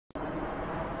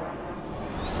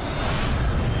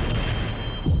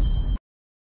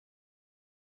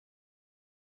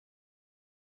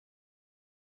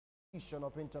Edition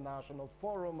of International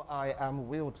Forum. I am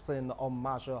Wilson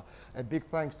Omasha. A big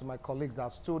thanks to my colleagues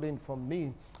that stood in for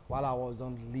me while I was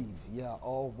on leave. Yeah,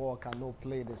 all work and no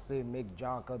play. They say make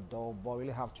Jack a dull boy.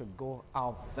 Really have to go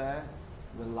out there,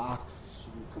 relax,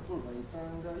 recuperate,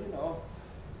 and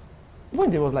when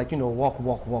there was like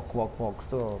walk.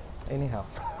 So anyhow,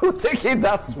 we'll take it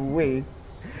that way.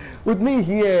 With me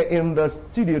here in the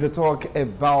studio to talk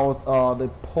about the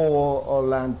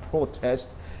Poland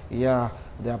protest. Yeah,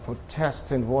 they are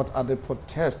protesting. What are they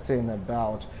protesting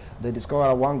about? They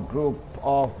discovered one group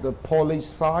of the Polish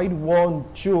side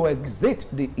want to exit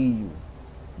the EU.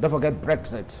 Don't forget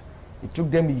Brexit. It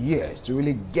took them years to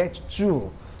really get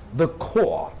to the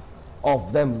core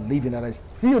of them leaving, and are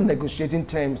still negotiating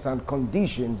terms and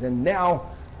conditions. And now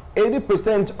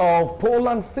 80% of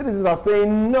Poland citizens are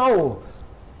saying no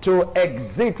to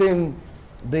exiting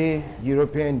the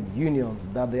European Union,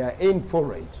 that they are in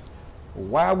for it.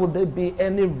 Why would there be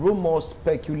any rumor,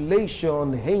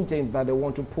 speculation hinting that they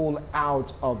want to pull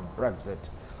out of Brexit,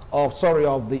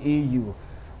 of the EU?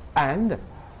 And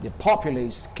the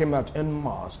populace came out en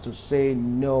masse to say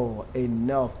no,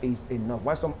 enough is enough.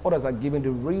 While some others are giving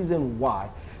the reason why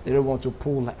they don't want to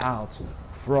pull out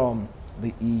from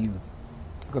the EU.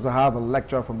 Because I have a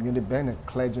lecturer from Uniben, a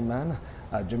clergyman.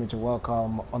 Jimmy, to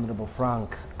welcome Honorable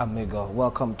Frank Amigo.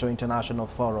 Welcome to International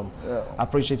Forum. I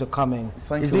appreciate you coming.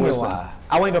 Thank it's you, been Wilson. a while.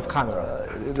 I went off camera.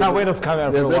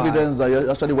 There's evidence that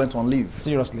you actually went on leave.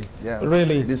 Seriously? Yeah.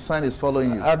 Really? The sign is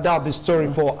following you. That'll be story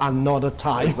for another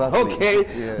time. Exactly. Okay.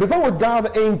 Yeah. Before we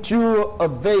dive into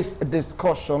this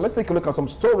discussion, let's take a look at some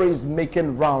stories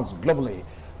making rounds globally.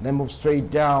 Then move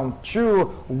straight down to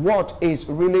what is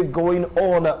really going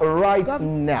on right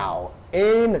now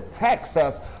in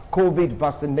Texas. COVID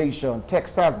vaccination.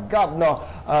 Texas governor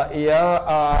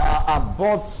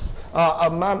aborts a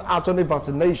mandatory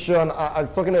vaccination.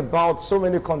 Is talking about so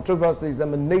many controversies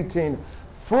emanating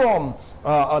from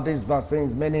these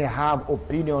vaccines. Many have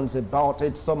opinions about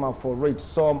it. Some are for it,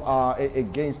 some are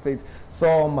against it.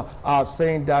 Some are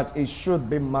saying that it should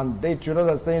be mandatory. Others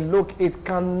are saying, look, it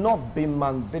cannot be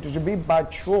mandatory. It should be by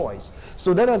choice.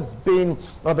 So that has been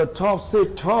the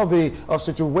topsy-turvy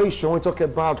situation when we talk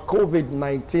about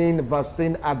COVID-19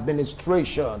 vaccine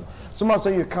administration. Some are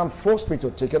saying you can't force me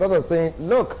to take it. Others are saying,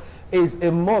 look, it's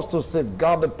a must to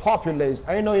safeguard the populace.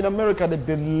 I know in America they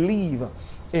believe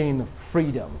in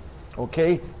freedom,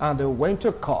 okay? And they went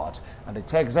to court, and the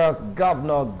Texas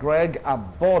governor Greg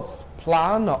Abbott's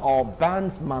plan or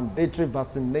bans mandatory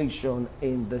vaccination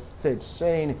in the state,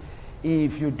 saying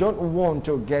if you don't want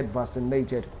to get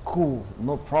vaccinated, cool,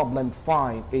 no problem,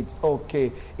 fine, it's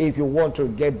okay. If you want to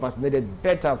get vaccinated,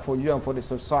 better for you and for the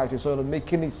society. So they're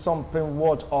making it something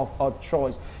worth of a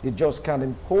choice. You just can't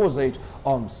impose it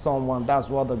on someone. That's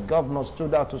what the governor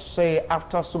stood out to say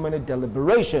after so many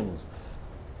deliberations.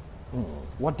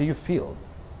 What do you feel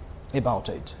about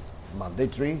it?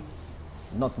 Mandatory,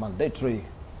 not mandatory?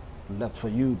 Left for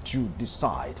you to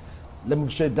decide. Let me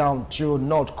straight down to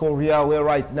North Korea, where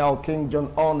right now Kim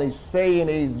Jong-un is saying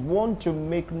he wants to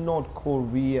make North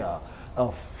Korea a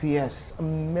fierce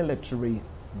military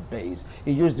base.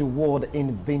 He used the word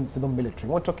invincible military.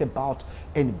 I want to talk about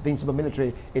invincible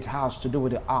military. It has to do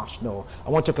with the arsenal. I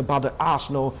want to talk about the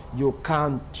arsenal. You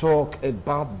can't talk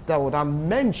about that without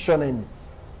mentioning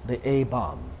the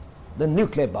A-bomb, the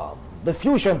nuclear bomb, the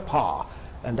fusion power.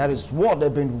 And that is what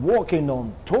they've been working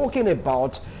on, talking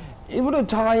about. Even the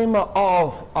time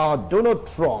of Donald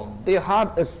Trump, they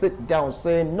had a sit down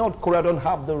saying North Korea don't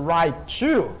have the right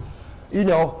to,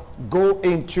 go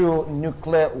into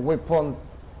nuclear weapon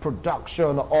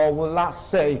production, or will I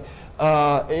say,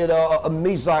 a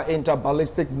missile,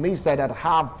 interballistic missile that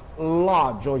have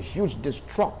large or huge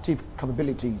destructive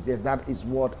capabilities. Yes, that is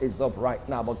what is up right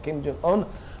now. But Kim Jong-un,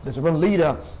 the supreme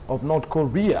leader of North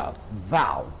Korea,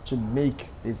 vowed to make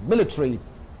his military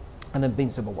an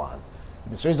invincible one.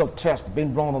 The series of tests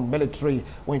being run on military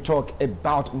when you talk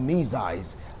about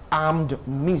missiles, armed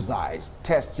missiles,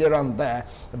 tests here and there,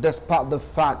 despite the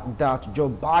fact that Joe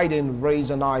Biden raised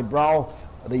an eyebrow.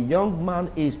 The young man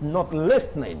is not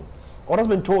listening. What has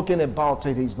been talking about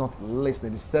it, he's not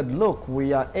listening. He said, look,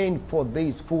 we are in for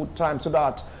this full time so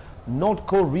that North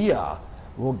Korea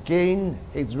will gain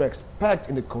its respect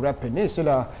in the Korean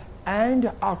Peninsula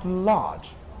and at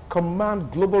large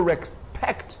command global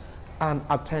respect and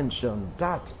attention.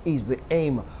 That is the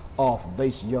aim of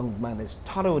this young man. It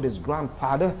started with his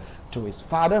grandfather to his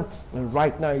father, and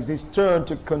right now it's his turn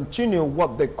to continue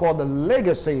what they call the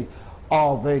legacy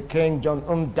of the Kim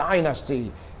Jong-un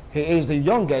dynasty. He is the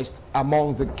youngest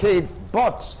among the kids,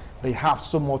 but they have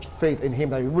so much faith in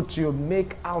him that he would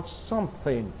make out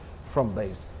something from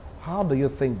this. How do you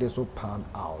think this will pan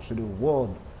out? Should the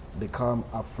world become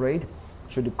afraid?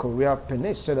 Should the Korea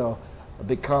Peninsula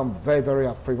become very, very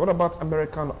afraid? What about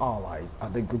American allies? Are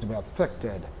they going to be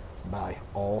affected by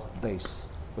all this?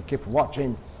 We keep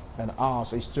watching, and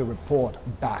ours is to report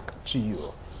back to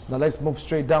you. Now let's move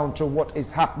straight down to what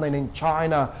is happening in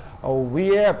China,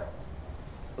 where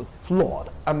flood,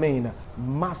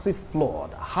 massive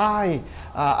flood, high,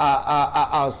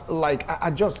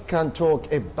 I just can't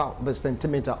talk about the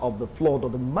centimeter of the flood or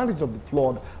the magnitude of the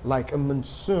flood, like a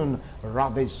monsoon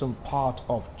ravaged some part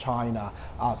of China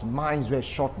as mines were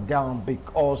shut down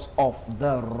because of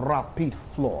the rapid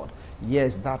flood.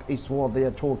 Yes, that is what they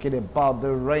are talking about.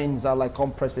 The rains are like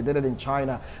unprecedented in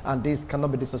China, and this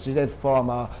cannot be dissociated from,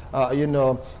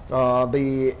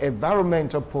 the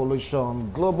environmental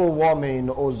pollution, global warming,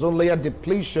 ozone layer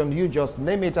depletion, you just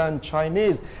name it. And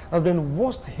Chinese has been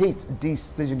worst hit this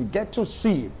season. You get to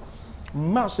see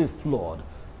massive flood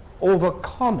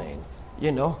overcoming,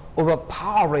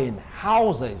 overpowering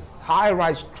houses,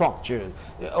 high-rise structures,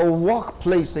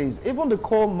 workplaces, even the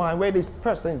coal mine where these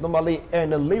persons normally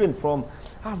earn a living from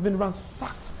has been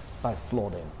ransacked by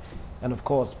flooding. And of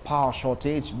course, power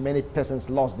shortage, many persons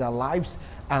lost their lives,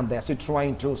 and they're still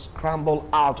trying to scramble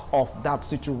out of that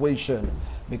situation,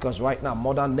 because right now,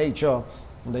 Mother Nature,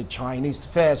 the Chinese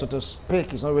fair, so to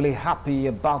speak, is not really happy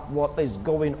about what is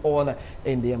going on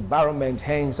in the environment,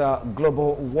 hence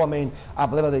global warming. I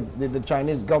believe that the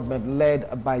Chinese government,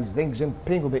 led by Xi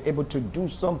Jinping, will be able to do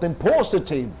something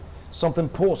positive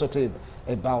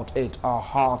about it. Our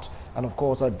heart and of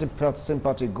course a deep-felt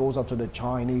sympathy goes up to the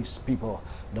Chinese people.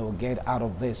 They will get out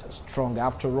of this strong.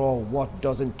 After all, what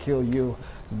doesn't kill you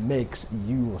makes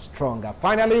you stronger.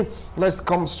 Finally, let's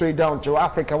come straight down to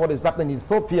Africa. What is happening in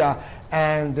Ethiopia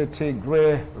and the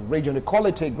Tigray region? They call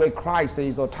it Tigray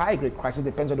crisis or Tigray crisis,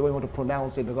 depends on the way you want to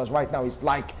pronounce it, because right now it's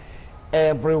like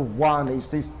everyone is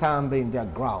still standing their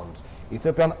ground.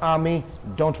 Ethiopian army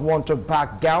don't want to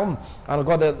back down, and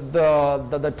got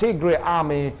the Tigray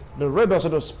army, the rebels, so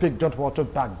to speak, don't want to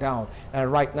back down. And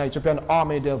right now, Ethiopian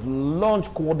army, they've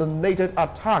launched coordinated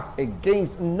attacks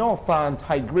against northern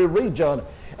Tigray region,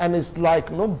 and it's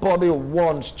like nobody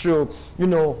wants to,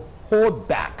 hold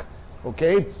back.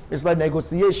 Okay, it's like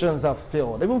negotiations have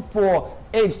failed. Even for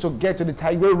aids to get to the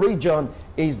Tigray region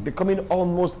is becoming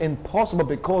almost impossible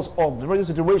because of the real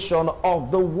situation of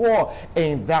the war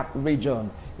in that region.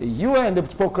 UN, they've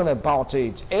spoken about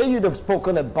it. AU, they've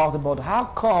spoken about how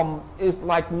come it's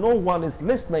like no one is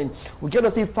listening. We get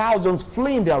to see thousands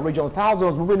fleeing their region,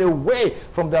 thousands moving away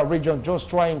from their region, just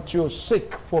trying to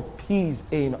seek for peace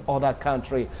in other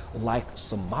countries like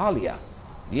Somalia.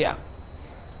 Yeah,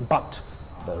 but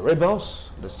the rebels,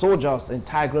 the soldiers in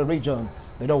Tigray region,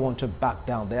 they don't want to back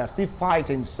down. They are still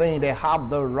fighting, saying they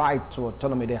have the right to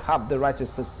autonomy, they have the right to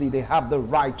secede, they have the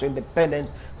right to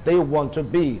independence. They want to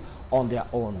be on their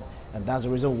own. And that's the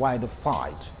reason why the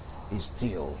fight is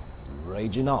still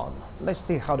raging on. Let's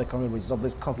see how they can resolve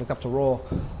this conflict. After all,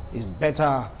 it's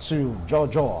better to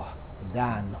judge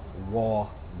than war.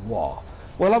 Well,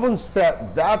 having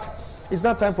said that, it's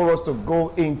not time for us to go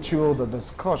into the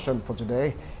discussion for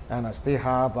today, and I still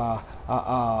have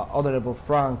Honorable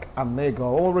Frank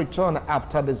Amego. We'll return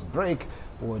after this break.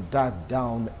 We'll dive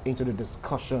down into the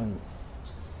discussion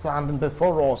standing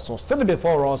before us, or sitting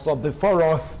before us, or before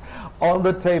us on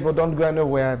the table. Don't go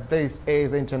anywhere. This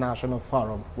is International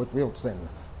Forum with Wilson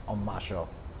on Marshall.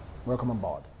 Welcome on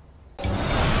board.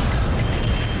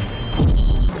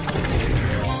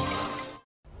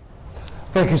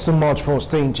 Thank you so much for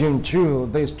staying tuned to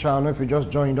this channel. If you just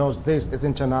joined us, this is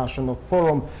International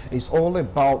Forum. It's all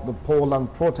about the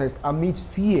Poland protest amidst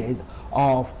fears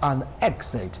of an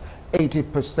exit.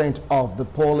 80% of the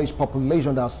Polish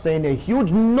population are saying a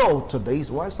huge no to this,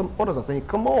 while some others are saying,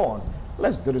 come on,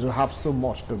 let's do this, we have so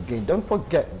much to gain. Don't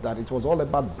forget that it was all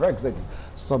about Brexit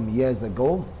some years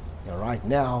ago. And right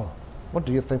now, what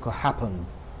do you think will happen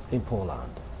in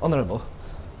Poland? Honorable?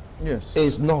 Yes.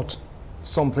 It's not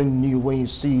something new when you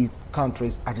see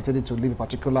countries agitated to leave a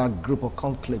particular group or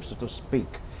conclave, so to speak.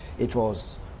 It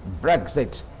was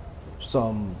Brexit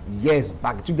some years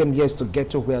back. It took them years to get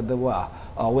to where they were,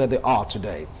 where they are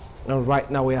today. And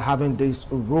right now we're having this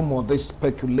rumor, this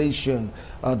speculation,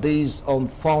 this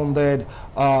unfounded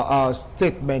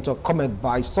statement or comment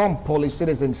by some Polish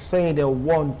citizens saying they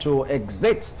want to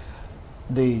exit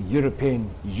the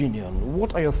European Union.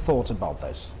 What are your thoughts about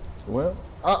this? Well,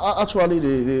 actually,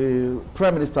 the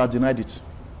Prime Minister denied it.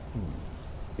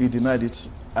 He denied it,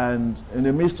 and in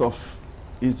the midst of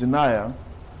his denial,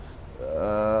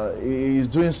 he is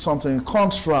doing something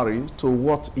contrary to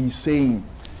what he's saying.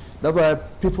 That's why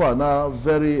people are now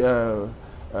very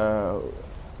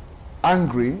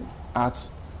angry at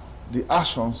the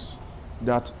actions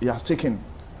that he has taken.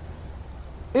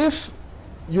 If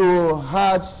you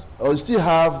had or still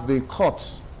have the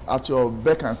courts at your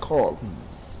beck and call,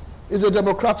 it's a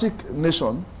democratic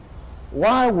nation,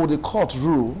 why would the court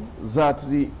rule that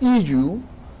the EU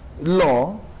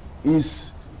law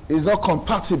is not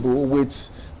compatible with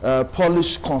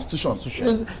Polish constitution?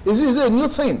 It's a new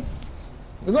thing.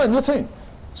 It's not a new thing.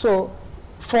 So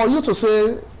for you to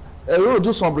say we will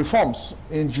do some reforms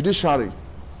in judiciary,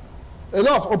 a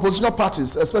lot of opposition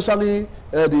parties, especially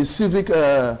the Civic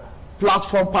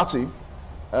Platform Party,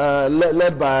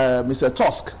 led by Mr.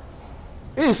 Tusk,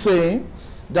 is saying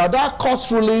that that court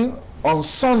ruling on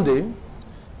Sunday,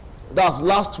 that's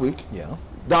last week,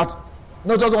 that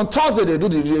not just on Thursday they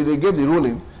gave the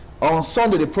ruling, on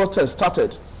Sunday the protest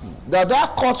started,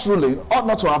 that court ruling ought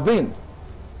not to have been,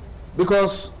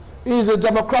 because it is a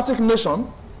democratic nation.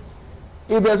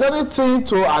 If there's anything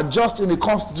to adjust in the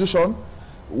constitution,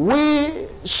 we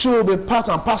should be part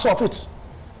and parcel of it.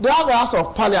 They have a House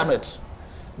of Parliament.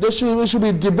 It should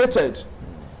be debated.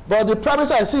 But the Prime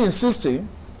Minister is still insisting,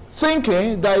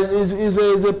 thinking that it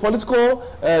is a political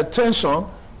tension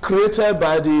created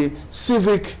by the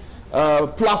Civic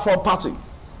Platform Party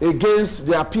against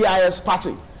their PIS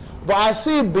party. But I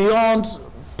see beyond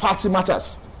party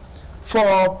matters.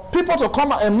 For people to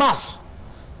come en masse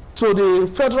to the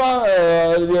federal,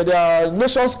 the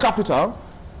nation's capital,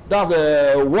 that's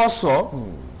Warsaw,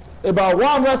 about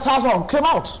 100,000 came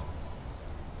out.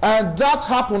 And that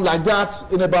happened like that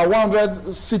in about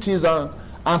 100 cities and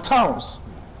towns.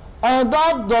 And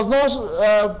that does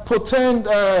not portend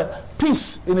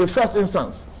peace in the first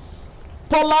instance.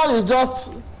 Poland is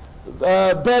just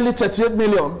barely 38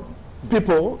 million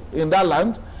people in that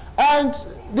land, and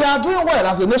they are doing well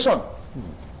as a nation.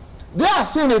 They are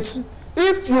seeing it.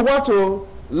 If you want to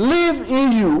leave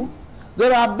EU,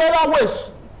 there are better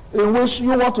ways in which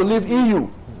you want to leave EU.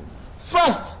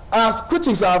 First, as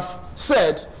critics have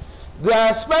said, they are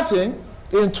expecting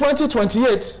in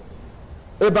 2028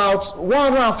 about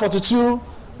 142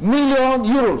 million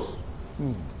euros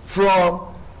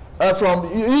from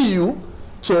EU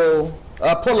to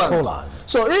Poland.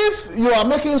 So if you are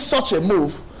making such a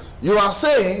move, you are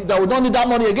saying that we don't need that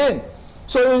money again.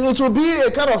 So it will be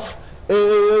a kind of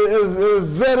a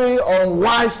very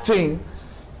unwise thing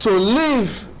to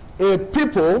leave a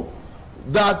people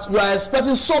that you are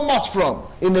expecting so much from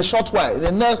in a short while, in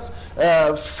the next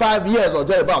 5 years or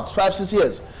thereabouts, 5-6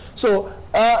 years. So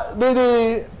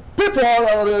the people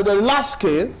on the large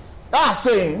scale are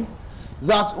saying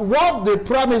that what the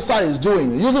Prime Minister is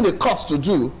doing, using the courts to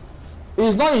do,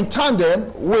 is not in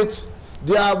tandem with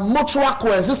their mutual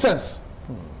coexistence.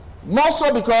 More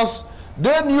so because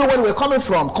they knew where they were coming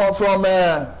from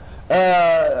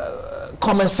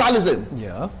commensalism.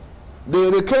 Yeah.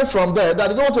 They came from there, that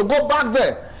they don't want to go back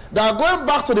there. That going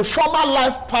back to the former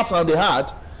life pattern they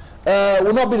had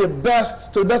will not be the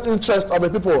best, to the best interest of the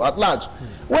people at large.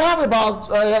 We have about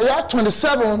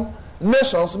 27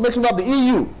 nations making up the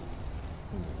EU.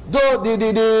 Though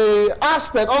the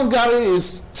aspect Hungary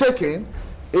is taking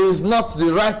is not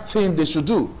the right thing they should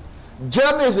do.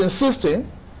 Germany is insisting,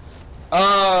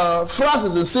 France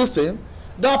is insisting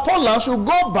that Poland should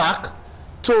go back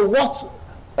to what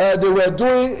they were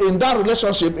doing in that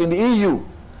relationship in the EU.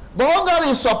 But Hungary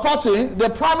is supporting the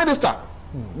Prime Minister,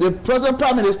 the present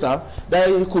Prime Minister, that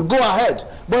he could go ahead.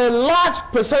 But a large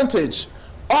percentage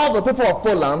of the people of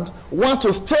Poland want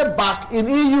to stay back in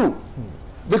EU.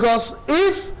 Because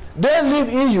if they leave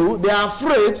EU, they are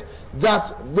afraid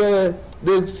that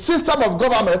the system of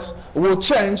government will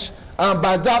change, and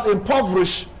by that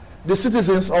impoverish the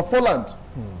citizens of Poland.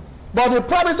 But the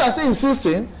Prime Minister is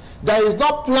insisting that he is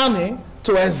not planning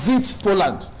to exit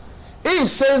Poland. He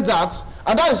is saying that,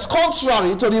 and that is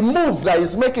contrary to the move that he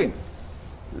is making,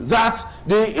 that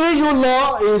the EU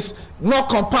law is not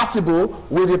compatible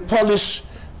with the Polish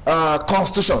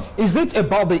constitution. Is it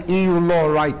about the EU law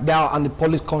right now and the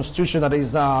Polish constitution that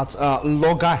is at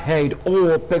loggerhead,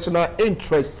 or personal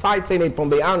interest, citing it from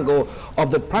the angle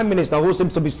of the Prime Minister, who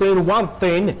seems to be saying one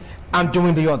thing and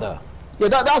doing the other? Yeah,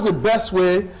 that's the best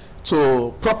way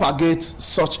to propagate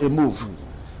such a move.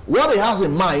 What he has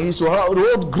in mind is to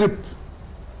hold grip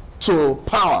to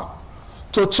power,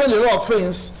 to change a lot of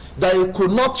things that he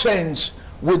could not change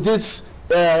with this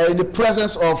in the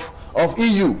presence of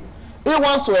EU. He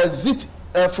wants to exit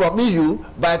from EU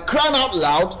by crying out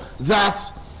loud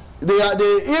that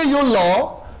the EU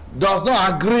law does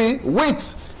not agree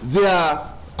with their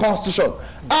constitution.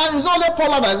 And it's not only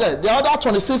Poland, as I said, there are other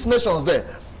 26 nations there,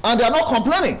 and they are not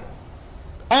complaining.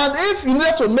 And if you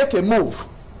need to make a move,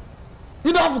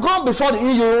 you'd have gone before the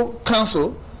EU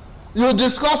Council, you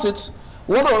discuss it.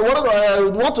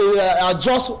 want to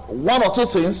adjust one or two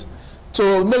things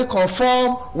to make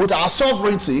conform with our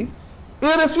sovereignty,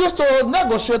 he refused to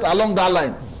negotiate along that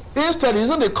line. Instead,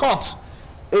 using the court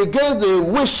against the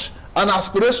wish and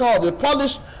aspiration of the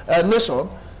Polish nation,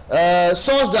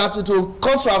 such that it will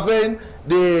contravene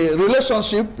the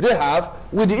relationship they have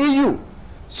with the EU.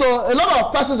 So a lot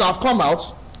of persons have come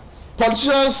out,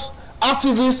 politicians,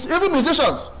 activists, even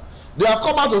musicians, they have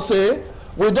come out to say,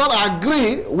 we don't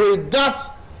agree with that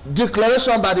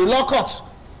declaration by the law court,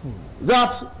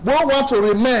 that we want to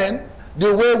remain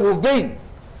the way we've been.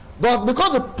 But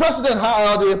because the president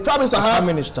or the prime minister has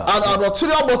an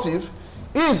ulterior motive,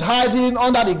 he is hiding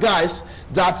under the guise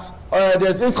that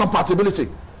there's incompatibility.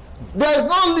 There is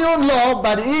no new law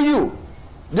by the EU.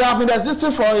 They have been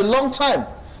existing for a long time.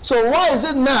 So why is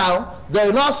it now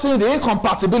they're not seeing the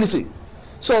incompatibility?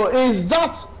 So is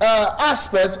that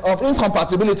aspect of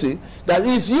incompatibility that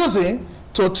he's using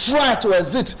to try to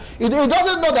exit? He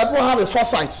doesn't know that people have a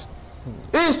foresight.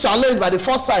 He is challenged by the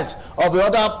foresight of the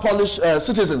other Polish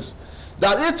citizens.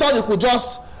 That he thought he could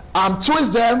just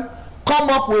twist them, come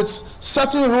up with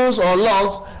certain rules or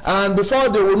laws, and before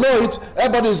they will know it,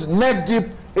 everybody is neck deep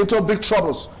into big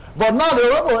troubles. But now they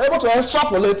were able to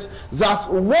extrapolate that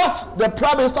what the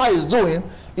Prime Minister is doing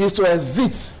is to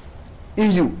exit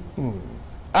EU.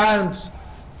 And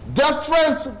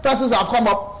different persons have come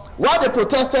up. While they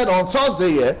protested on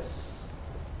Thursday here,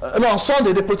 on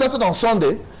Sunday, they protested on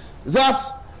Sunday, that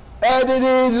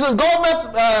the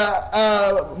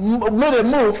government made a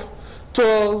move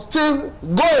to still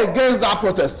go against that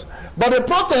protest. But the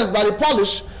protest by the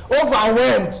Polish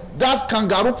overwhelmed that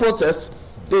kangaroo protest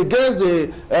against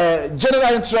the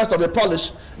general interest of the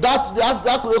Polish, that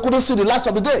they couldn't see the light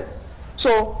of the day.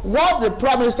 So what the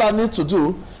Prime Minister needs to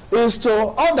do is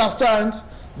to understand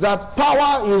that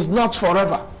power is not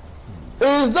forever.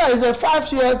 There is a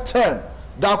 5-year term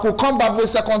that could come back with a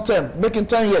second term, making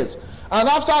 10 years. And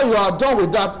after you are done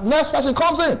with that, next person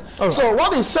comes in. Right. So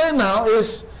what he's saying now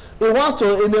is he wants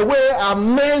to, in a way,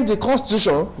 amend the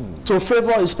constitution to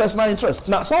favor his personal interests.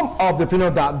 Now, some of the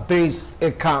opinion that this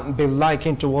can be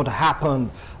likened to what happened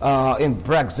in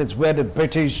Brexit, where the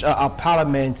British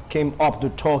Parliament came up to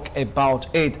talk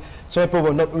about it. So people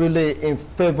were not really in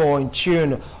favor or in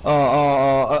tune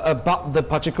about the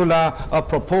particular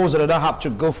proposal. They don't have to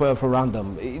go for a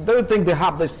referendum. Do you think they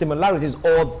have the similarities,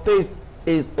 or this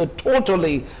is a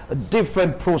totally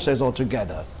different process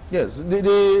altogether? Yes,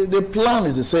 the plan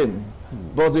is the same,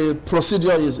 but the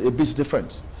procedure is a bit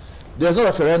different. There's a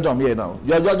referendum here now.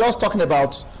 You're just talking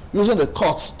about using the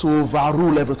courts to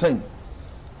overrule everything.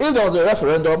 If there was a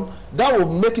referendum, that would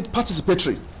make it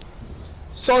participatory,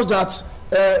 such that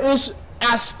each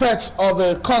aspect of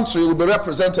the country will be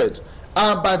represented,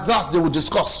 and by that they will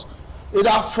discuss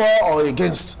either for or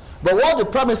against. But what the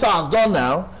Prime Minister has done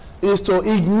now is to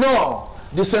ignore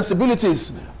the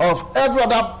sensibilities of every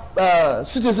other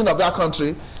citizen of that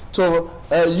country, to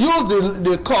use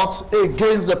the courts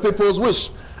against the people's wish.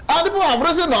 And people have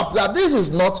risen up that this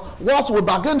is not what we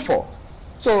bargained for.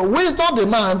 So wisdom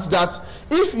demands that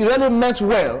if you really meant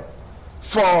well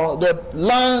for the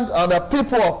land and the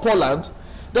people of Poland,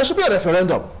 there should be a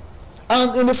referendum.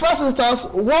 And in the first instance,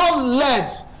 what led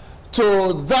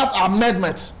to that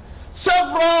amendment?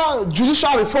 Several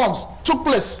judicial reforms took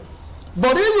place.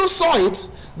 But if you saw it,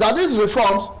 that these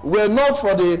reforms were not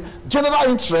for the general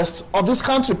interest of this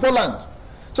country, Poland.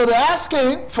 So they're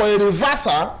asking for a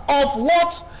reversal of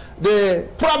what the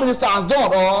Prime Minister has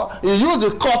done, or he used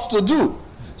the court to do.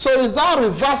 So is that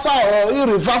reversal or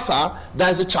irreversal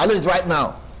that is a challenge right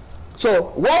now?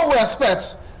 So what we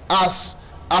expect as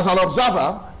an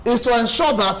observer is to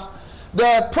ensure that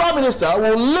the Prime Minister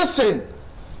will listen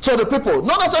to the people,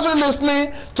 not necessarily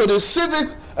listening to the civic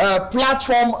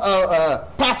platform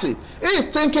party. He is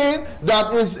thinking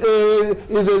that is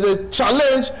a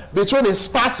challenge between his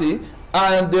party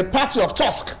and the party of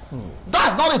Tusk.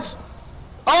 That's not it.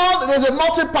 There's a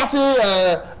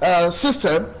multi-party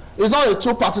system. It's not a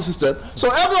two-party system. So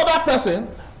every other person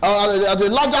at a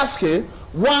larger scale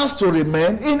wants to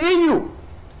remain in EU.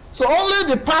 So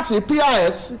only the party,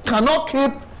 PIS, cannot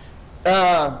keep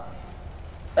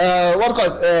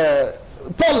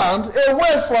Poland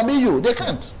away from EU. They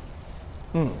can't.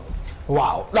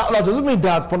 Wow. Now, does it mean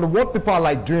that from what people are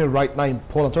like doing right now in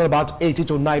Poland, talking about 80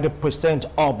 to 90%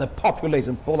 of the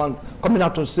population in Poland coming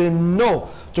out to say no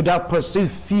to that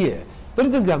perceived fear, don't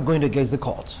you think they are going against the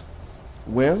courts?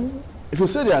 Well, if you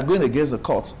say they are going against the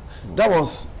courts, that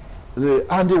was the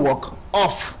handiwork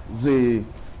of the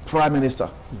Prime Minister.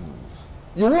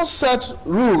 You won't set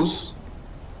rules.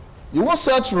 You won't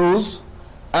set rules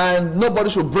and nobody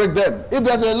should break them. If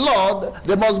there's a law,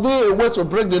 there must be a way to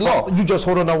break the law. You just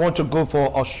hold on. I want to go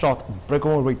for a short break.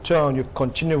 When we return, you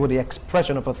continue with the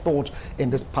expression of a thought in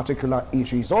this particular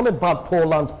issue. It's all about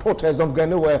Poland's protest. Don't go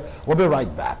anywhere. We'll be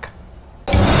right back.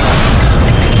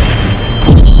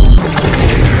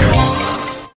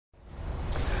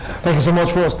 Thank you so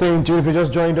much for staying tuned. If you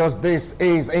just joined us, this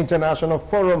is International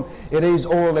Forum. It is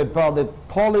all about the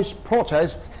Polish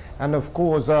protests and, of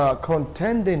course,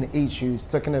 contending issues,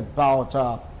 talking about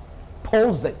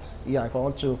Polsek. Yeah, if I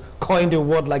want to coin the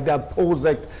word like that,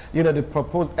 Polsek, you know, the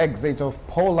proposed exit of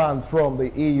Poland from the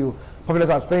EU. Populace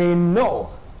are saying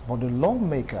no, but the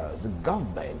lawmakers, the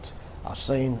government, are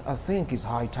saying, I think it's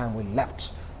high time we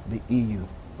left the EU.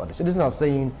 But the citizens are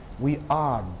saying, we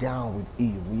are down with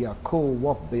EU. We are cool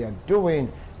what they are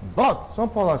doing. But some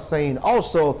people are saying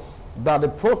also that the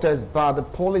protest by the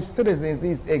Polish citizens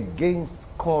is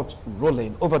against court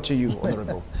ruling. Over to you,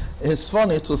 Honorable. It's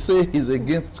funny to say he's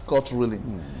against court ruling.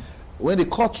 When the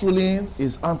court ruling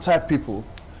is anti-people,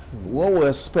 what we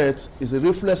expect is a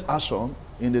reflex action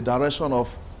in the direction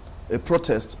of a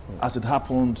protest as it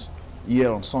happened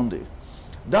here on Sunday.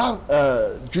 That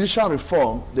judicial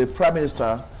reform, the Prime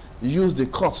Minister used the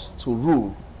courts to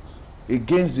rule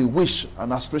against the wish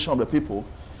and aspiration of the people,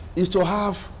 is to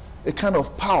have a kind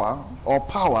of power or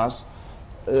powers,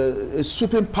 a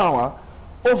sweeping power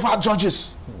over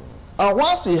judges. And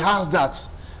once he has that,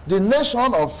 the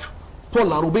nation of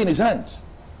Poland will be in his hand.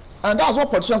 And that's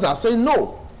what politicians are saying,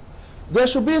 no. There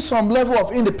should be some level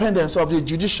of independence of the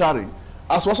judiciary,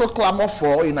 as also clamored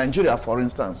for in Nigeria, for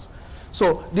instance.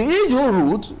 So the EU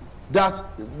ruled that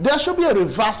there should be a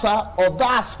reversal of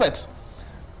that aspect.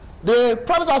 The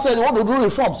Prime Minister said, you want to do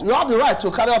reforms. You have the right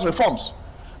to carry out reforms.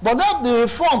 But not the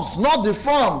reforms, not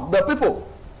deform the people.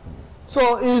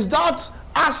 So is that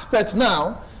aspect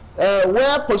now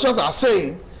where politicians are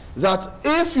saying that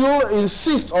if you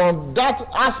insist on that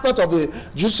aspect of the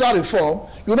judicial reform,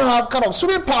 you don't have kind of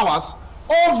sweeping powers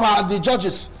over the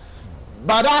judges.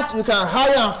 By that, you can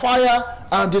hire and fire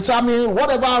and determine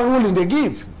whatever ruling they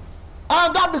give.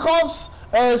 And that becomes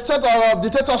a state of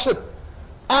dictatorship.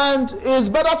 And it's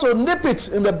better to nip it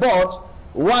in the bud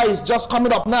while it's just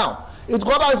coming up now.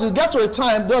 Otherwise, you get to a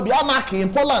time, there will be anarchy in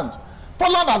Poland.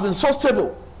 Poland has been so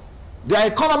stable. Their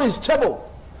economy is stable.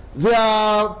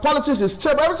 Their politics is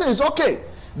stable. Everything is okay.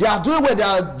 They are doing well.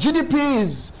 Their GDP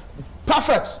is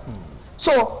perfect.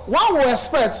 So one would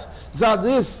expect that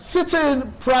this sitting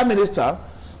Prime Minister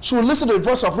should listen to the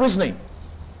voice of reasoning.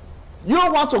 You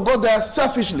don't want to go there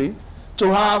selfishly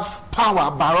to have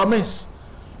power by all means.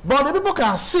 But the people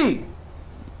can see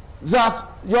that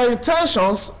your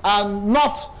intentions are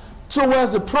not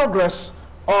towards the progress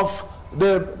of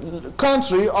the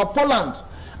country of Poland.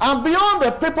 And beyond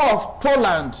the people of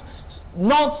Poland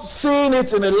not seeing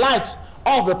it in the light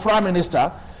of the Prime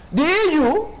Minister, the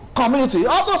EU community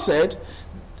also said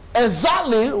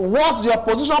exactly what the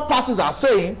opposition parties are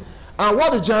saying and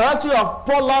what the generality of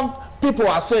Poland people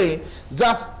are saying,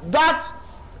 that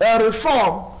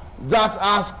reform that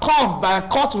has come by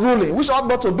court ruling, which ought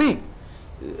not to be,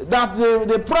 that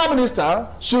the Prime Minister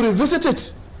should revisit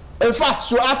it. In fact,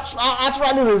 should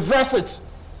actually reverse it.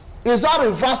 Is that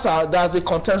reversal that's the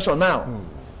contention now?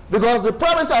 Because the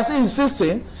Prime Minister is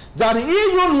insisting that the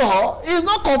EU law is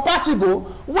not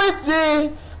compatible with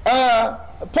the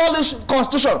Polish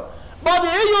constitution. But the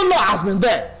EU law has been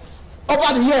there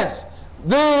over the years.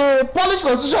 The Polish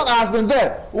constitution has been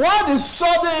there. What is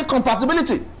sudden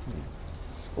incompatibility?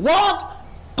 What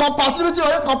compatibility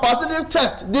or incompatibility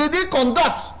test did he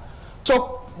conduct to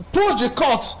push the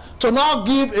court to now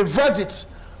give a verdict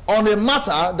on a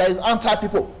matter that is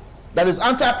anti-people, that is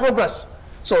anti-progress?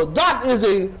 So that is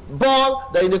a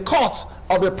ball that in the court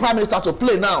of the Prime Minister to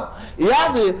play now. He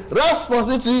has a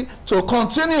responsibility to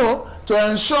continue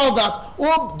to ensure that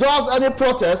who does any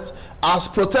protest has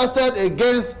protested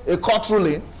against a court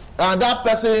ruling, and that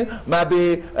person might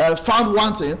be found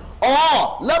wanting.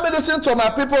 Or let me listen to my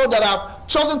people that have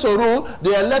chosen to rule.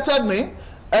 They elected me,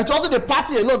 and it wasn't the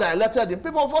party alone that elected him.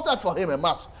 People voted for him en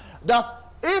masse.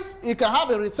 That if he can have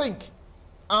a rethink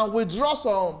and withdraw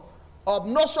some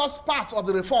obnoxious parts of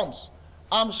the reforms,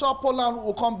 I'm sure Poland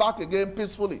will come back again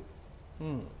peacefully.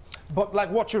 But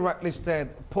like what you rightly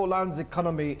said, Poland's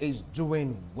economy is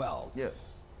doing well.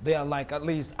 Yes. They are like at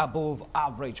least above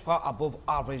average, far above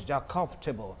average. They are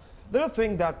comfortable. They don't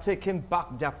think that taking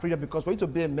back their freedom, because for you to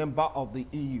be a member of the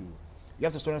EU, you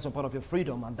have to surrender some part of your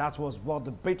freedom, and that was what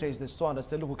the British, they saw, and they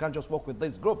said, look, we can't just work with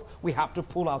this group. We have to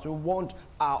pull out. We want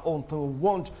our own thing. We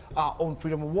want our own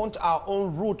freedom. We want our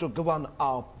own rule to govern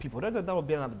our people. That would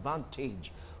be an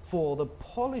advantage for the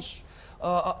Polish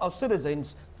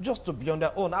citizens just to be on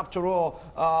their own. After all,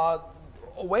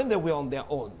 when they were on their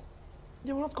own,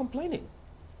 they were not complaining.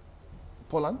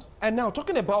 Poland? And now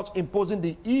talking about imposing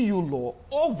the EU law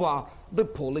over the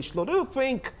Polish law, do you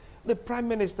think the Prime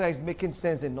Minister is making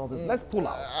sense in all this? Let's pull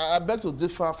out. I beg to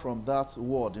differ from that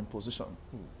word, imposition.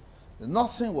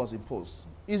 Nothing was imposed.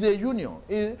 It's a union.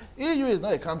 EU is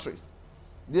not a country.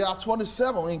 There are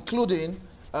 27, including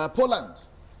Poland.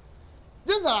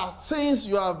 These are things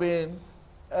you have been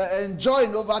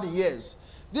enjoying over the years.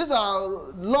 These are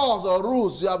laws or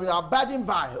rules you have been abiding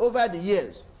by over the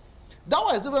years. That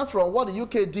one is different from what the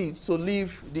UK did to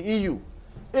leave the EU.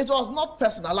 It was not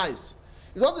personalized.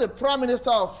 It was the Prime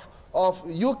Minister of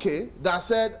UK that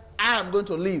said, I am going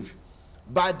to leave,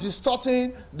 by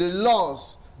distorting the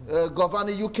laws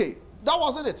governing UK. That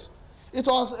wasn't it. It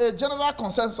was a general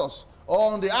consensus,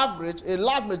 or on the average, a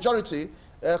large majority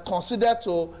considered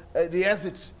to the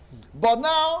exit. But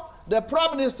now, the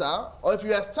Prime Minister, or if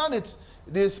you extend it,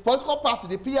 this political party,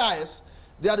 the PIS,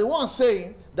 they are the ones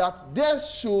saying that they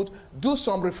should do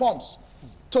some reforms.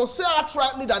 To say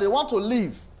outrightly that they want to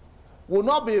leave will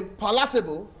not be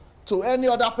palatable to any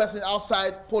other person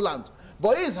outside Poland.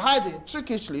 But he is hiding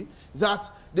trickishly that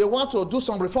they want to do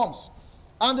some reforms.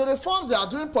 And the reforms they are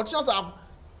doing, politicians have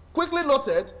quickly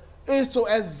noted, is to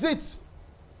exit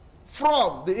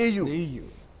from the EU. The EU.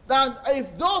 And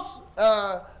if those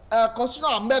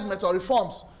constitutional amendments or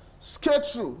reforms scale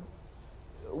through,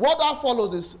 what that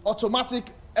follows is automatic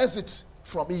exit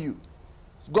from EU.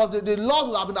 Because the laws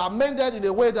will have been amended in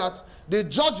a way that the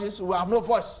judges will have no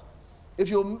voice. If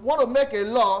you want to make a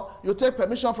law, you take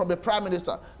permission from the Prime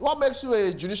Minister. What makes you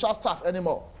a judicial staff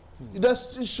anymore? There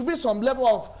should be some level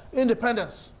of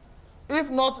independence. If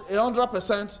not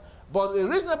 100%, but a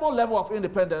reasonable level of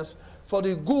independence for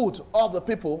the good of the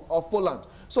people of Poland.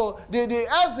 So the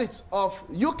exit of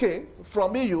UK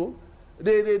from EU,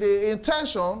 the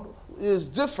intention is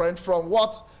different from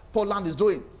what Poland is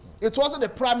doing. It wasn't the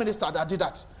Prime Minister that did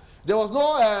that. There was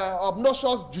no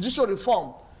obnoxious judicial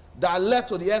reform that led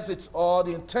to the exit or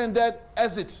the intended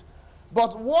exit.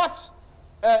 But what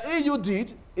EU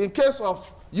did in case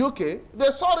of UK, they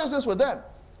saw reasons with them.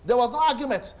 There was no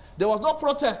argument. There was no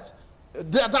protest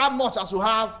that much as you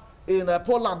have in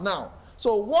Poland now.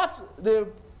 So what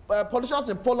the politicians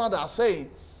in Poland are saying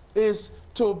is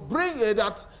to bring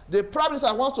that the Prime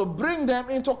Minister wants to bring them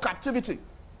into captivity.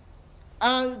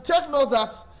 And take note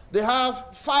that they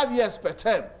have 5 years per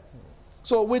term.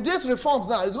 So with these reforms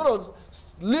now, he's going to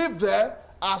live there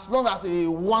as long as he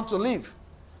wants to live.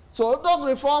 So those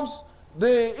reforms,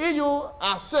 the EU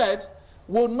has said,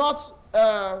 will not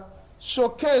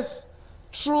showcase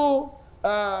true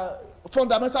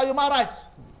fundamental human rights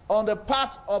on the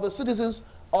part of the citizens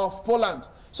of Poland.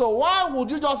 So why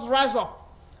would you just rise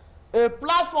up a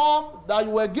platform that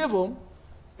you were given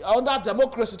under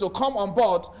democracy to come on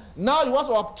board? Now you want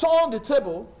to upturn the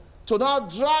table to now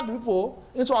drag people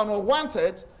into an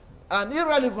unwanted and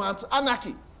irrelevant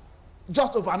anarchy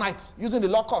just overnight using the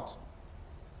law court.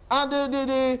 And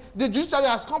the judiciary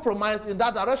has compromised in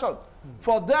that direction.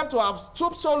 For them to have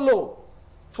stooped so low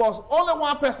for only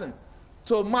one person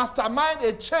to mastermind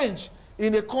a change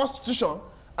in a constitution,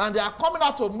 and they are coming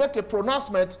out to make a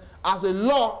pronouncement as a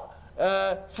law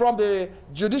from the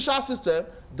judicial system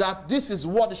that this is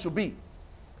what it should be.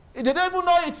 They don't even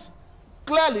know it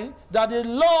clearly that the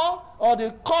law or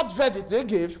the court verdict they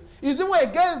gave is even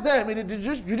against them in the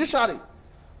judiciary.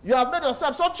 You have made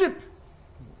yourself so cheap,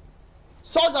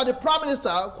 such that the Prime Minister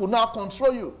could now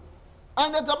control you.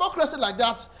 And a democracy like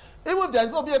that, even if there's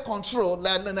going to be a control,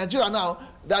 like in Nigeria now,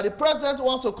 that the president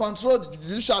wants to control the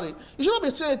judiciary, you should not be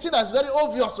saying a thing that's very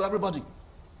obvious to everybody.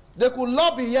 They could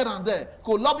lobby here and there,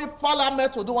 could lobby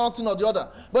parliament to do one thing or the other.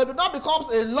 But if it now becomes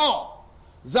a law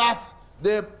that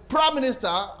the Prime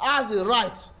Minister has a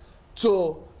right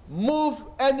to move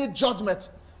any judgment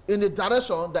in the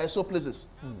direction that it so pleases.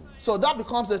 So that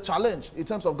becomes a challenge in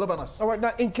terms of governance. All right,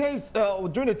 now in case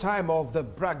during the time of the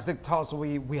Brexit talks,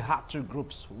 we had two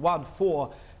groups, one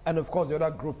for, and of course the other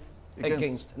group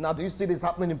against. Now, do you see this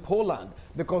happening in Poland?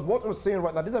 Because what we're saying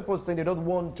right now, these people are saying they don't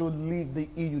want to leave the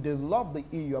EU. They love the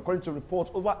EU. According to reports,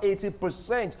 over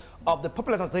 80% of the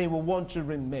populace are saying we want to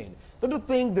remain. Don't you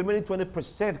think the remaining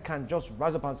 20% can just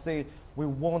rise up and say we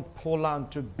want Poland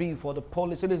to be for the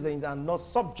Polish citizens and not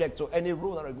subject to any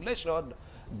rule and regulation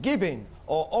given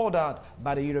or ordered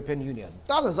by the European Union?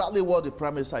 That's exactly what the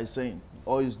Prime Minister is saying,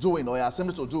 or is doing, or he has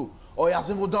attempted to do, or he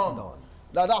has even done.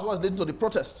 That's what's leading to the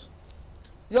protests.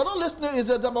 You're not listening. It's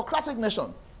a democratic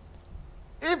nation.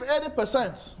 If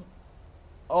 80%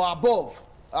 or above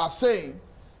are saying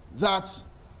that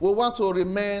we want to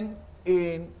remain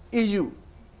in EU,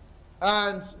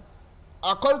 And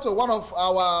according to one of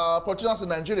our politicians in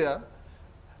Nigeria,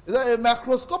 is that a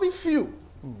microscopic few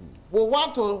will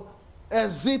want to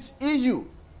exit EU.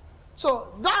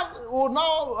 So that will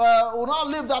now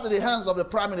leave that in the hands of the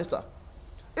Prime Minister.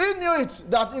 He knew it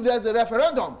that if there's a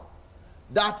referendum,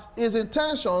 that his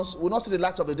intentions will not see the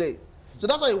light of the day. So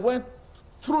that's why he went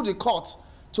through the court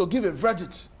to give a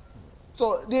verdict.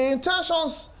 So the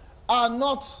intentions are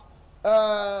not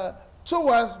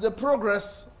towards the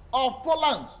progress of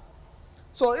Poland.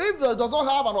 So if he does not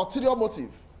have an ulterior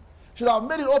motive, should have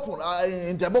made it open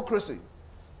in democracy,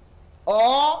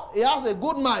 or he has a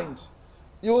good mind,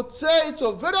 you would say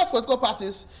to various political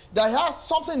parties that he has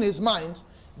something in his mind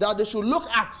that they should look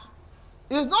at.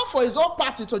 It's not for his own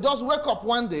party to just wake up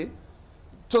one day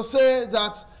to say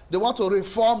that they want to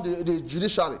reform the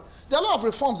judiciary. There are a lot of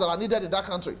reforms that are needed in that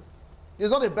country.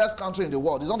 It's not the best country in the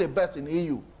world. It's not the best in the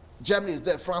EU. Germany is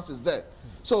there. France is there.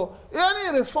 So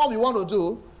any reform you want to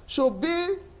do should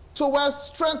be towards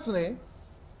strengthening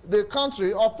the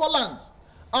country of Poland.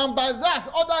 And by that,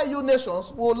 other EU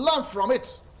nations will learn from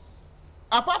it.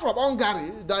 Apart from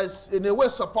Hungary, that is in a way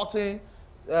supporting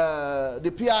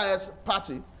the PIS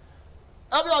party,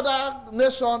 every other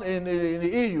nation in the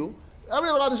EU, every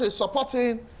other nation is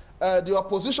supporting the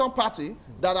opposition party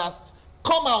that has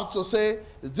come out to say,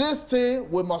 this thing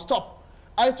we must stop.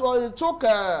 It took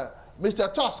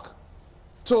Mr. Tusk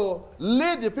to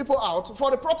lead the people out for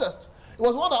the protest. It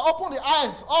was one that opened the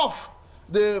eyes of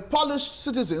the Polish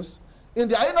citizens in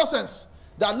their innocence,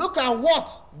 that look at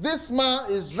what this man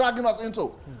is dragging us into.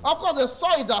 Of course, they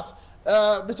saw it that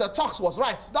Mr. Tusk was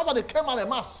right. That's why they came out en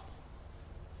masse.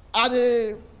 At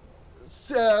the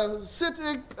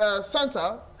city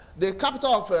center, the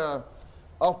capital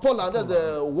of Poland, there's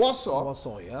Warsaw.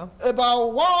 Warsaw, yeah.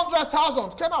 About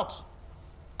 100,000 came out.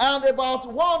 And about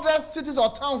 100 cities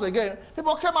or towns again,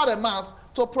 people came out en masse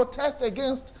to protest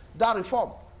against that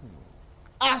reform.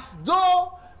 As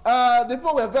though the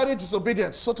people were very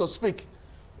disobedient, so to speak.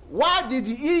 Why did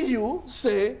the EU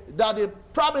say that the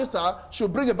Prime Minister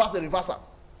should bring about a reversal?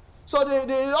 So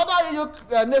the other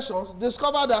EU nations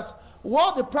discovered that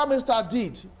what the Prime Minister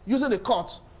did using the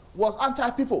court was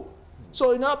anti-people.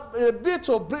 So in a bid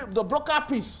to broker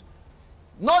peace,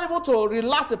 not even to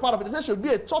relax the part of it, there should be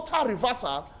a total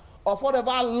reversal of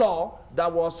whatever law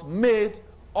that was made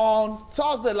on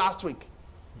Thursday last week.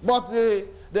 But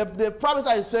the Prime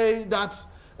Minister is saying that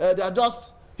they are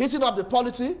just hitting up the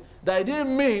polity, that it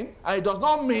didn't mean, and it does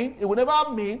not mean, it will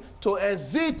never mean to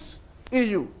exit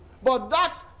EU. But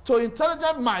that, to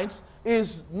intelligent minds,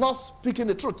 is not speaking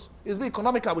the truth. It's being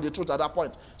economical with the truth at that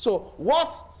point. So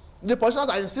what the politicians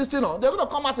are insisting on, they're going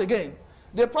to come out again.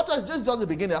 The protest is just the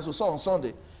beginning, as we saw on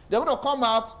Sunday. They're going to come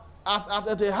out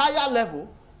at a higher level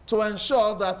to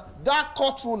ensure that that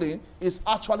court ruling is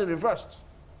actually reversed.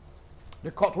 The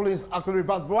court ruling is actually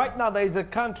reversed. But right now, there is a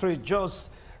country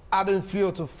just adding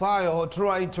fuel to fire or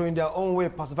trying to, in their own way,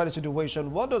 pacify the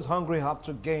situation. What does Hungary have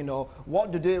to gain, or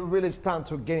what do they really stand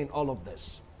to gain in all of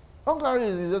this? Hungary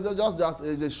is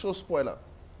just a show spoiler.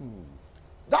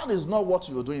 That is not what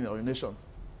you're doing in your nation.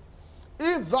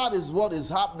 If that is what is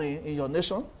happening in your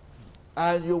nation,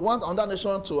 and you want another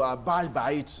nation to abide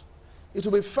by it, it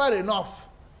will be fair enough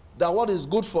that what is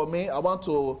good for me, I want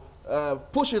to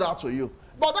push it out to you.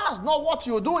 But that's not what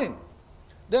you're doing.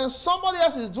 Then somebody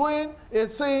else is doing a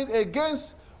thing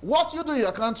against what you do in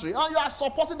your country, and you are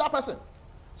supporting that person.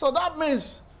 So that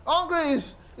means Hungary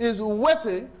is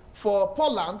waiting for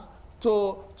Poland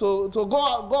to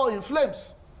go in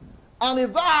flames. And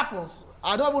if that happens,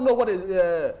 I don't even know what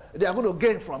they are going to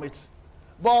gain from it.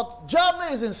 But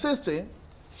Germany is insisting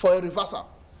for a reversal.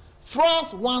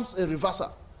 France wants a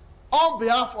reversal on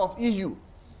behalf of EU.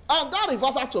 And that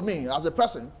reversal, to me, as a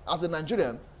person, as a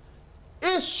Nigerian,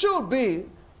 it should be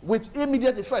with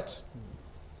immediate effect.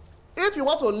 If you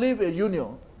want to leave a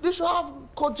union, you should have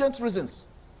cogent reasons.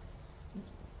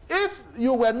 If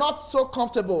you were not so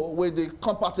comfortable with the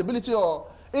compatibility or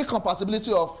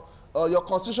incompatibility of your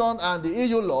constitution and the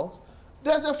EU law,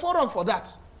 there's a forum for that.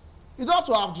 You don't have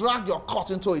to have dragged your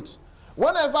court into it.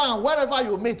 Whenever and wherever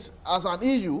you meet as an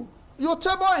EU, you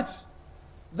table it.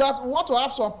 That we want to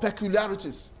have some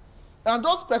peculiarities. And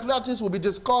those peculiarities will be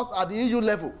discussed at the EU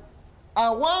level.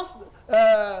 And once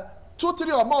 2,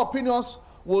 3 or more opinions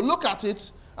will look at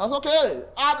it and say, okay,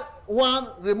 add one,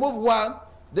 remove one,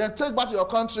 then take back to your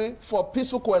country for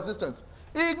peaceful coexistence.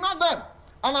 Ignore them.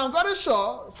 And I'm very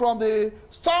sure from the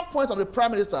standpoint of the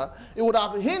Prime Minister, he would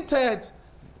have hinted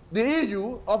the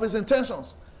EU of his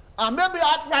intentions. And maybe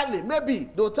outrightly, maybe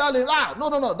they'll tell him,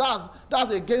 no,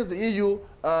 that's against the EU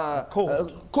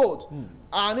code.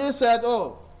 And he said,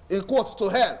 oh, in quotes, to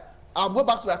hell. I'll go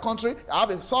back to my country, I have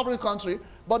a sovereign country,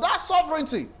 but that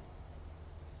sovereignty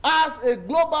has a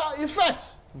global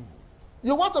effect.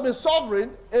 You want to be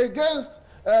sovereign against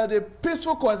the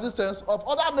peaceful coexistence of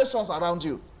other nations around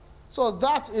you. So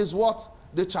that is what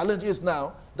the challenge is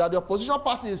now, that the opposition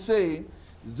party is saying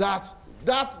that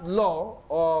that law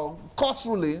or court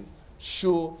ruling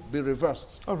should be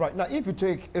reversed. All right. Now, if you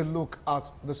take a look at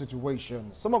the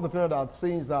situation, some of the people that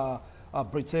since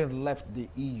Britain left the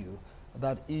EU,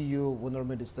 that EU will not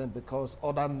remain the same because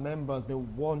other members may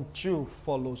want to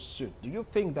follow suit. Do you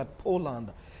think that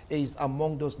Poland is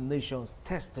among those nations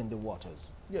testing the waters?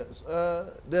 Yes.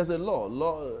 There's a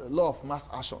law of mass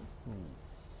action.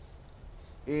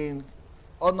 In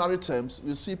ordinary terms,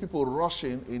 you see people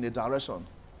rushing in a direction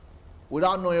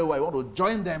without knowing why. You want to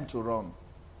join them to run.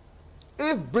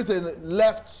 If Britain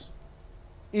left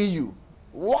EU,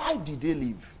 why did they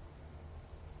leave?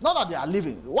 Not that they are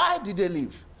leaving. Why did they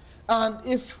leave? And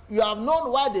if you have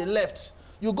known why they left,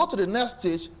 you go to the next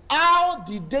stage. How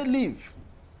did they leave?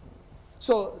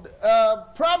 So,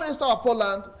 Prime Minister of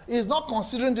Poland is not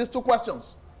considering these two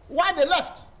questions. Why they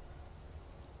left?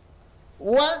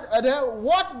 Then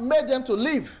what made them to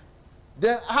leave?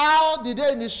 Then how did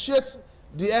they initiate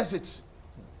the exit?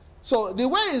 So the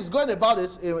way he's going about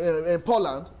it in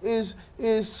Poland is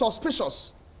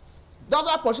suspicious. That's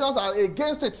why politicians are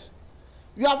against it.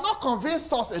 You have not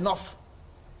convinced us enough.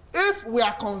 If we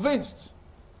are convinced,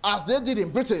 as they did in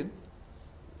Britain,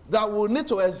 that we need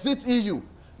to exit EU,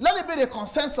 let it be the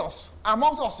consensus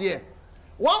amongst us here.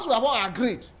 Once we have all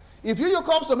agreed, if EU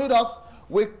comes to meet us,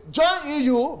 we join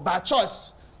EU by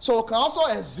choice, so we can also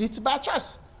exit by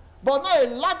choice. But now a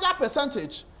larger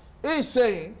percentage is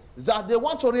saying that they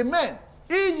want to remain.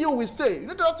 EU will stay. You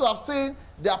need not to have seen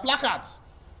their placards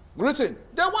written.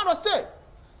 They want to stay.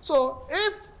 So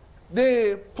if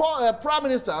the Prime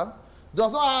Minister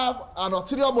does not have an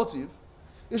ulterior motive,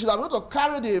 he should have been able to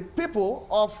carry the people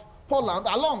of Poland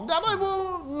along. There are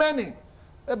not even many,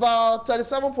 about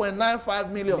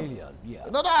 37.95 million. Yeah.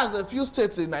 Another has a few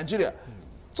states in Nigeria.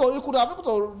 So you could have been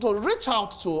able to reach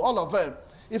out to all of them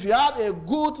if you had a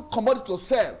good commodity to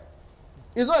sell.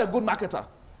 He's not a good marketer.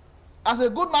 As a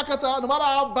good marketer, no matter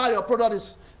how bad your product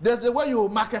is, there's a way you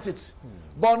market it.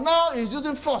 But now he's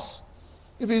using force.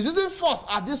 If he's using force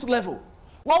at this level,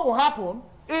 what will happen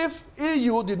if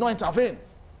EU did not intervene?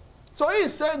 So he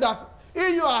is saying that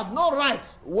EU had no right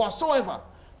whatsoever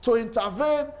to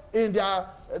intervene in their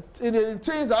in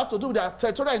things that have to do with their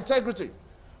territorial integrity.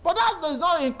 But that is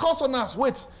not in consonance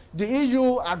with the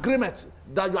EU agreement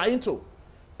that you are into.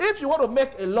 If you want to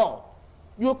make a law,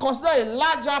 you consider a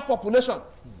larger population,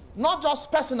 not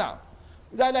just personal.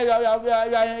 You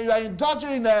are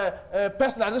indulging in a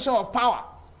personalization of power.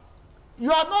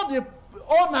 You are not the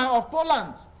owner of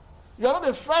Poland. You are not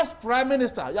the first prime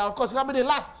minister. Yeah, of course, you can be the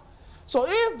last. So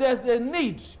if there's a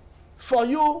need for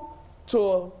you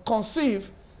to conceive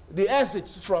the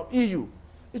exit from EU,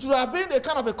 it would have been a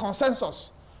kind of a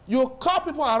consensus. You call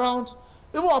people around,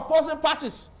 even opposing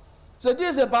parties, say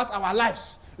this is about our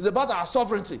lives, it's about our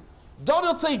sovereignty. Don't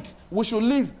you think we should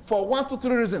leave for 1, 2,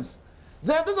 3 reasons?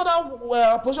 Then these other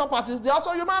opposition parties, they are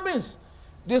also human beings.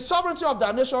 The sovereignty of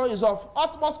their nation is of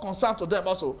utmost concern to them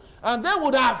also. And they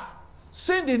would have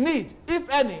seen the need, if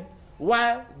any,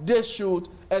 why they should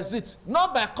exit.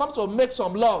 Not by coming to make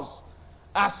some laws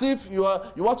as if you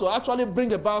want to actually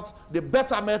bring about the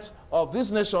betterment of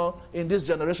this nation in this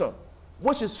generation,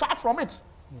 which is far from it.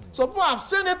 So people have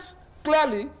seen it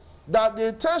clearly that the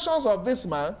intentions of this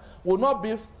man will not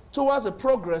be towards the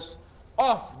progress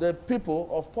of the people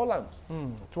of Poland.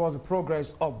 Towards the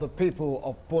progress of the people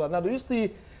of Poland. Now, do you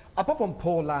see, apart from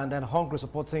Poland and Hungary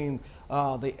supporting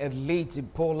the elite in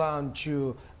Poland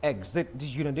to exit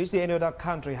this union, do you see any other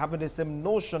country having the same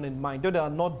notion in mind, though they are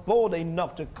not bold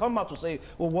enough to come out to say,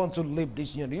 we want to leave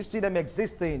this union? Do you see them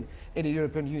existing in the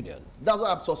European Union? That's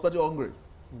why I'm suspecting Hungary.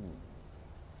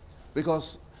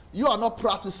 Because you are not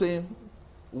practicing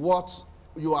what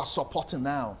you are supporting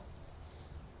now.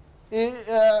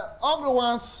 Hungary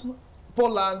wants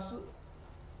Poland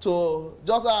to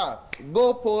just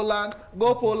go Poland,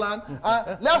 go Poland,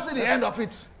 and let's see the end of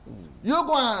it. You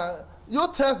go and you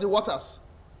test the waters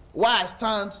while I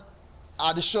stand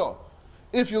at the shore.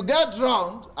 If you get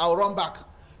drowned, I'll run back.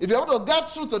 If you're able to get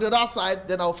through to the other side,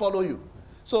 then I'll follow you.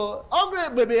 So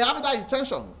Hungary may be having that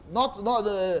intention.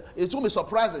 It won't be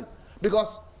surprising.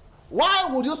 Because why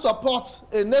would you support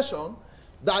a nation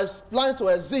that is planning to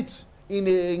exit in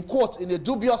a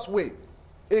dubious way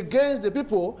against the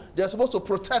people they are supposed to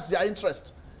protect their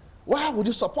interest? Why would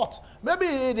you support? Maybe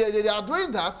they are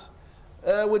doing that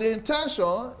with the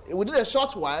intention, within a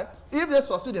short while, if they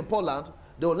succeed in Poland,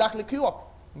 they will likely queue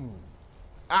up.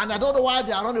 And I don't know why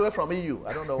they are running away from EU.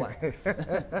 I don't know why.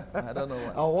 I don't know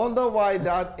why. I wonder why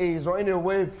that is running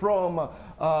away from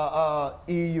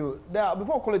EU. Now,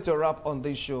 before I call it a wrap on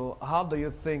this show, how do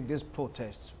you think this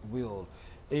protest will,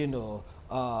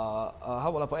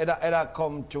 how will I put it, either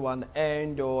come to an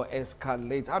end or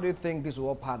escalate? How do you think this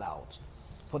will pan out?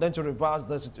 For them to reverse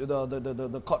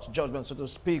the court judgment, so to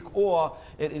speak, or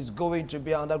it is going to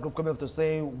be another group coming up to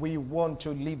saying we want to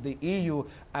leave the EU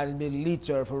and may lead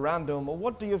to a referendum?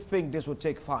 What do you think this will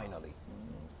take finally?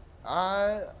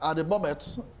 At the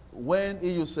moment, when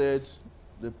EU said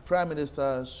the Prime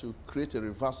Minister should create a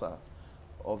reversal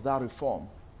of that reform,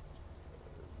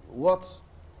 what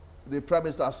the Prime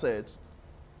Minister said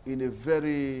in a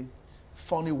very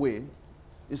funny way,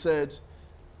 he said,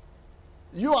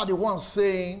 you are the ones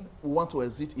saying we want to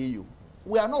exit EU.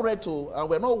 We are not ready to, and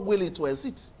we're not willing to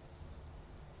exit.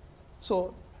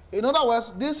 So, in other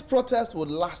words, this protest would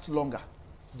last longer.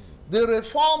 The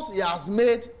reforms he has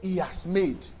made, he has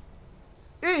made.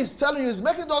 He is telling you he's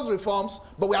making those reforms,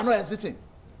 but we are not exiting.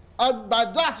 And by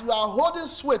that, you are holding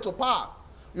sway to power.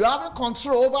 You are having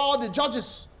control over all the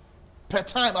judges per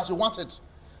time as you want it.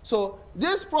 So,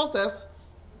 this protest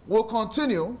will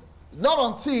continue,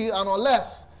 not until and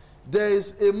unless there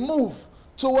is a move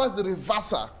towards the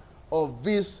reversal of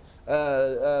these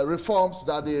reforms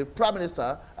that the Prime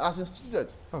Minister has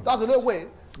instituted. That's the only way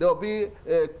there will be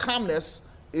calmness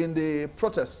in the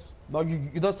protests. But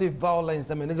you don't see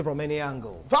violence emanating from any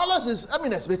angle. Violence is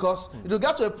imminent because it will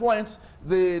get to a point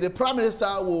the Prime Minister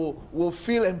will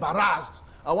feel embarrassed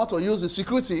and want to use the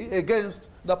security against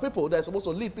the people that are supposed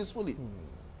to live peacefully.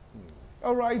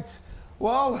 All right.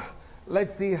 Well,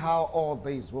 let's see how all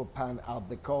this will pan out,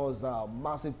 because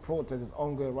massive protest is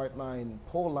ongoing right now in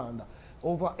Poland.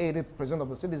 Over 80% of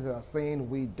the citizens are saying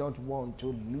we don't want to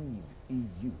leave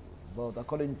EU. But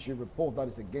according to a report that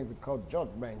is against the court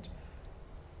judgment,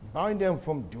 barring them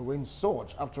from doing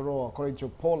such. After all, according to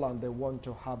Poland, they want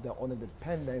to have their own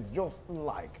independence just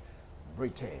like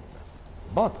Britain.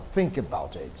 But think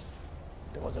about it.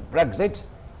 There was a Brexit.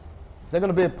 Is there going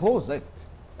to be a Post-it?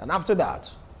 And after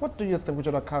that, what do you think which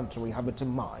other country have it in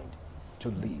mind to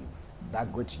leave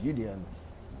that great union,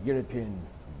 European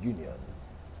Union?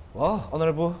 Well,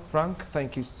 Honorable Frank,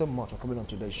 thank you so much for coming on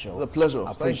today's show. It's a pleasure.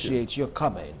 I appreciate your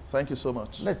coming. Thank you so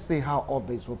much. Let's see how all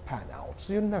this will pan out.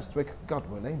 See you next week, God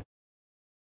willing.